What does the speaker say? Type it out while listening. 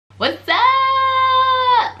What's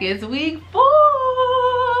up? It's week 4.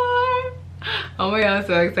 Oh my god, I'm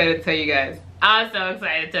so excited to tell you guys. I'm so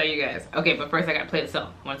excited to tell you guys. Okay, but first I gotta play the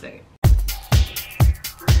song. 1 second.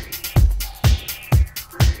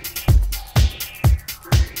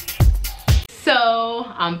 So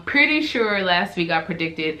I'm pretty sure last week I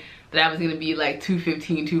predicted that I was gonna be like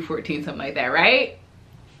 215, 214, something like that, right?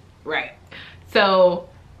 Right. So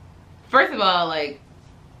first of all, like,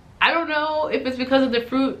 I don't know if it's because of the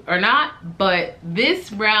fruit or not, but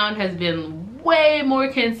this round has been way more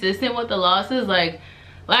consistent with the losses. Like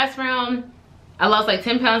last round, I lost like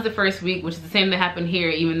 10 pounds the first week, which is the same that happened here,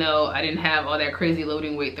 even though I didn't have all that crazy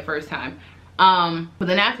loading weight the first time. But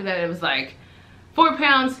then after that, it was like 4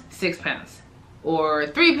 pounds, 6 pounds, or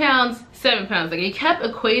 3 pounds, 7 pounds. Like it kept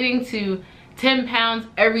equating to 10 pounds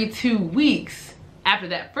every 2 weeks after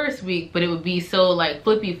that first week, but it would be so like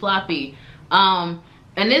flippy floppy.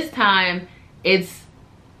 And this time it's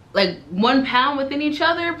like 1 pound within each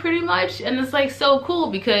other pretty much, and it's like so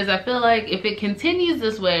cool because I feel like if it continues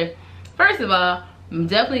this way, first of all, I'm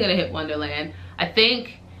definitely gonna hit Wonderland. I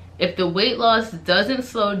think if the weight loss doesn't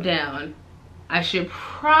slow down, I should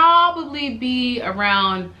probably be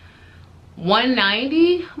around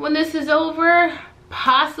 190 when this is over,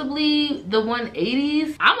 possibly the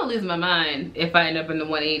 180s. I'm gonna lose my mind if I end up in the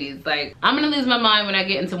 180s. Like I'm gonna lose my mind when I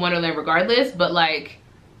get into Wonderland regardless, but like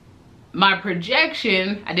my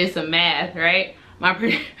projection, I did some math, right? My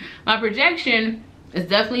projection is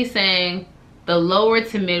definitely saying the lower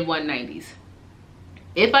to mid 190s.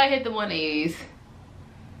 If I hit the 180s,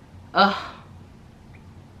 I'm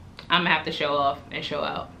gonna have to show off and show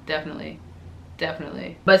out. Definitely.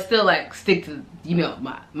 But still like stick to, you know,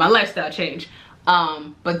 my lifestyle change.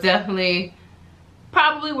 But definitely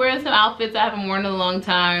probably wearing some outfits I haven't worn in a long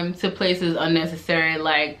time to places unnecessary,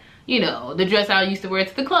 like, you know, the dress I used to wear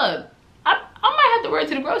to the club. I might have to wear it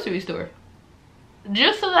to the grocery store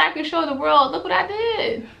just so that I can show the world, look what I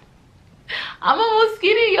did. I'm almost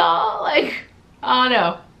skinny, y'all. Like, I don't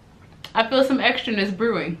know. I feel some extraness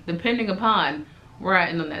brewing depending upon where I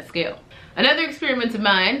end on that scale. Another experiment of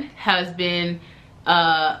mine has been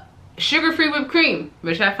sugar-free whipped cream,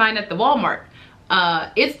 which I find at the Walmart.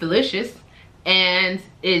 It's delicious and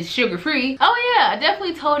it's sugar-free. Oh yeah, I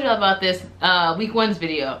definitely told y'all about this week 1's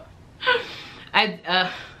video.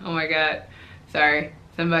 Oh my god, sorry,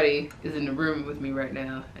 somebody is in the room with me right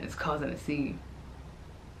now and it's causing a scene.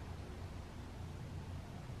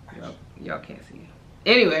 Y'all can't see.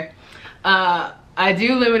 Anyway, I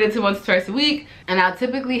do limit it to once or twice a week, and I'll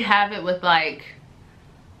typically have it with like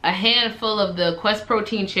a handful of the Quest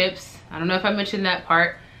protein chips. I don't know if I mentioned that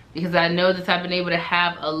part, because I know that I've been able to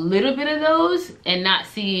have a little bit of those and not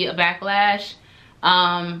see a backlash.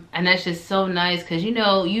 And that's just so nice because, you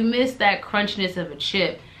know, you miss that crunchiness of a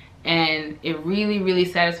chip and it really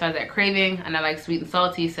satisfies that craving. And I like sweet and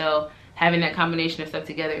salty, so having that combination of stuff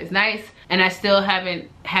together is nice. And I still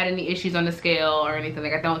haven't had any issues on the scale or anything.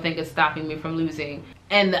 Like, I don't think it's stopping me from losing.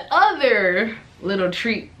 And the other little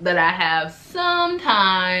treat that I have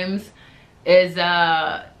sometimes is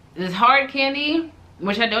this hard candy,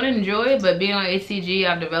 which I don't enjoy, but being on HCG,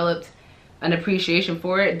 I've developed an appreciation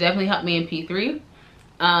for it. It definitely helped me in P3.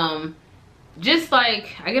 Just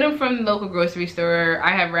like, I get them from the local grocery store. I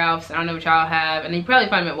have Ralph's, I don't know what y'all have, and you probably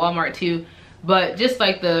find them at Walmart too. But just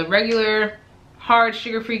like the regular hard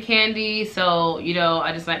sugar-free candy, so, you know,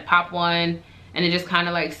 I just like pop one and it just kind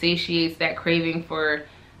of like satiates that craving for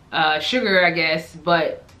sugar, I guess.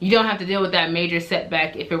 But you don't have to deal with that major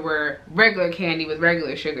setback if it were regular candy with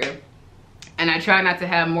regular sugar. And I try not to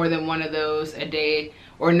have more than one of those a day,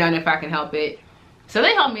 or none if I can help it. So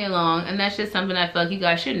they help me along, and that's just something I feel like you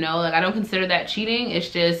guys should know. Like, I don't consider that cheating. It's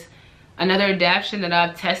just another adaptation that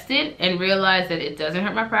I've tested and realized that it doesn't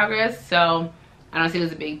hurt my progress. So I don't see it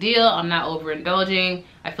as a big deal. I'm not overindulging.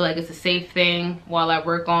 I feel like it's a safe thing while I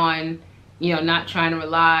work on, you know, not trying to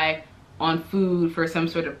rely on food for some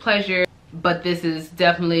sort of pleasure. But this is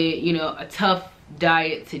definitely, you know, a tough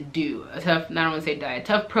diet to do. A tough, I don't want to say diet,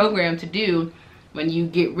 tough program to do when you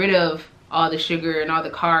get rid of all the sugar and all the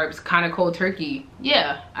carbs kind of cold turkey.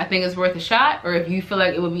 Yeah, I think it's worth a shot. Or if you feel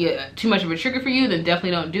like it would be too much of a trigger for you, then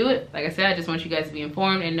definitely don't do it. Like I said, I just want you guys to be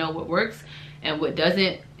informed and know what works and what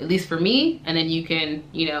doesn't, at least for me, and then you can,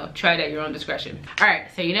 you know, try it at your own discretion. All right,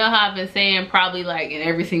 so you know how I've been saying probably like in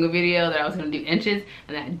every single video that I was gonna do inches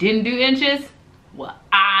and I didn't do inches? Well,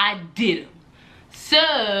 I did them.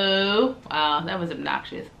 So, wow, that was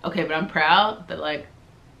obnoxious. Okay, but I'm proud that, like,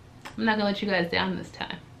 I'm not gonna let you guys down this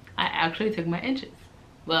time. I actually took my inches.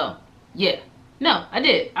 Well, yeah. No, I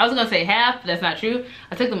did. I was gonna say half, but that's not true.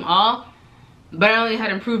 I took them all, but I only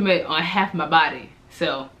had improvement on half my body.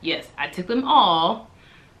 So, yes, I took them all,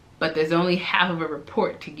 but there's only half of a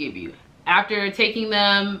report to give you. After taking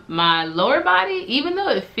them, my lower body, even though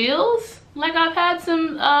it feels like I've had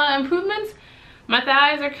some improvements, my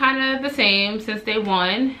thighs are kind of the same since day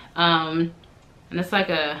one. And it's like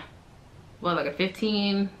a, what, like a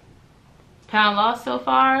 15-pound loss so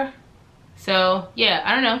far. So yeah,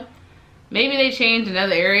 I don't know. Maybe they changed in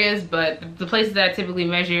other areas, but the places that I typically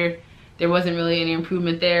measure, there wasn't really any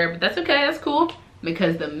improvement there. But that's okay, that's cool.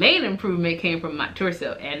 Because the main improvement came from my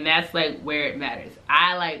torso, and that's like where it matters.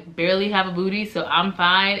 I like barely have a booty, so I'm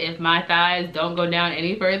fine if my thighs don't go down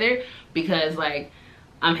any further, because like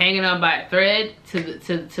I'm hanging on by a thread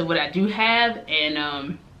to what I do have,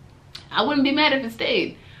 and I wouldn't be mad if it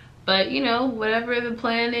stayed. But you know, whatever the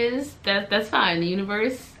plan is, that's fine. The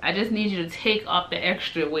universe, I just need you to take off the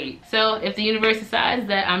extra weight. So if the universe decides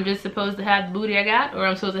that I'm just supposed to have the booty I got, or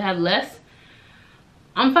I'm supposed to have less,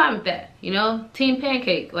 I'm fine with that, you know. Team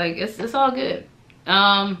pancake, like it's all good.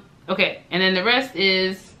 Okay, and then the rest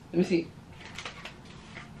is, let me see,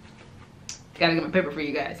 gotta get my paper for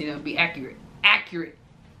you guys, you know, be accurate.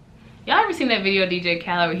 Y'all ever seen that video of DJ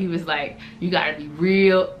Khaled where he was like, you gotta be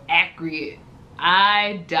real accurate?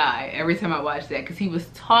 I die every time I watch that, because he was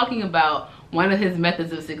talking about one of his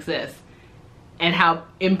methods of success and how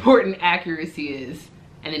important accuracy is,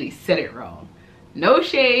 and then he said it wrong. No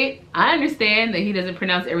shade, I understand that he doesn't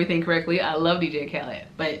pronounce everything correctly. I love DJ Khaled,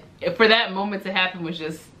 but for that moment to happen was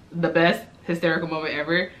just the best hysterical moment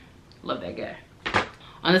ever. Love that guy.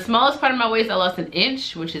 On the smallest part of my waist, I lost 1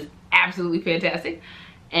 inch, which is absolutely fantastic.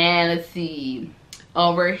 And let's see,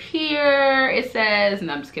 over here it says,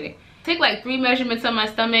 no, I'm just kidding. Take like 3 measurements on my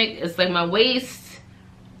stomach. It's like my waist,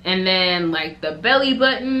 and then like the belly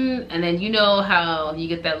button, and then you know how you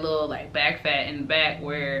get that little like back fat in the back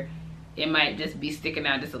where it might just be sticking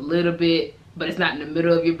out just a little bit, but it's not in the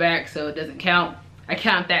middle of your back, so it doesn't count. I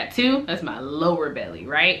count that too. That's my lower belly,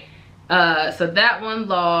 right? So that one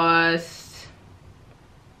lost,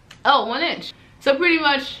 1 inch. So pretty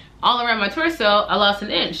much all around my torso, I lost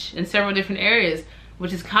 1 inch in several different areas,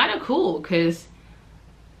 which is kind of cool, because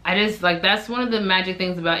I just, like, that's one of the magic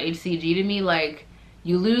things about HCG to me. Like,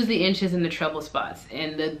 you lose the inches in the trouble spots,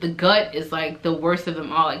 and the gut is like the worst of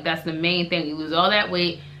them all. Like, that's the main thing. You lose all that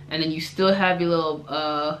weight, and then you still have your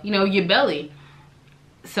little, you know, your belly.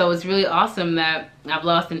 So it's really awesome that I've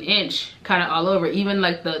lost 1 inch kind of all over. Even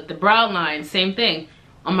like the brow line, same thing.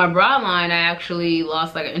 On my brow line, I actually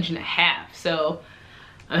lost like 1.5 inches. So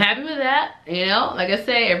I'm happy with that, you know. Like I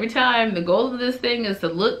say, every time, the goal of this thing is to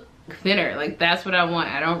look thinner. Like, that's what I want.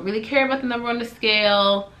 I don't really care about the number on the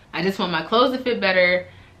scale. I just want my clothes to fit better,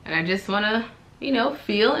 and I just want to, you know,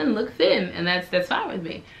 feel and look thin, and that's fine with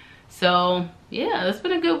me. So yeah, it's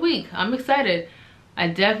been a good week. I'm excited. I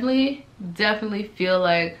definitely feel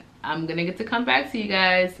like I'm gonna get to come back to you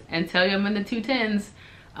guys and tell you I'm in the 210s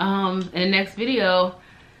in the next video,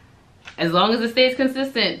 as long as it stays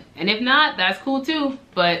consistent. And if not, that's cool too,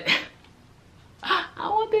 but I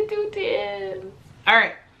want the 210s. All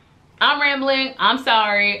right, I'm rambling, I'm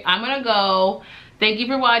sorry, I'm gonna go. Thank you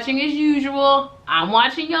for watching as usual. I'm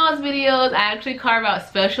watching y'all's videos. I actually carve out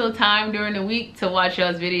special time during the week to watch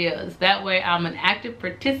y'all's videos. That way I'm an active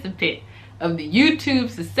participant of the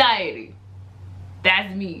YouTube society.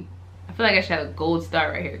 That's me. I feel like I should have a gold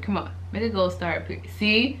star right here. Come on, make a gold star up here.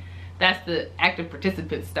 See, that's the active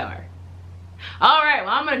participant star. All right,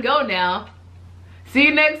 well, I'm gonna go now. See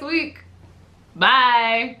you next week.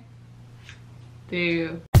 Bye. See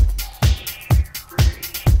you.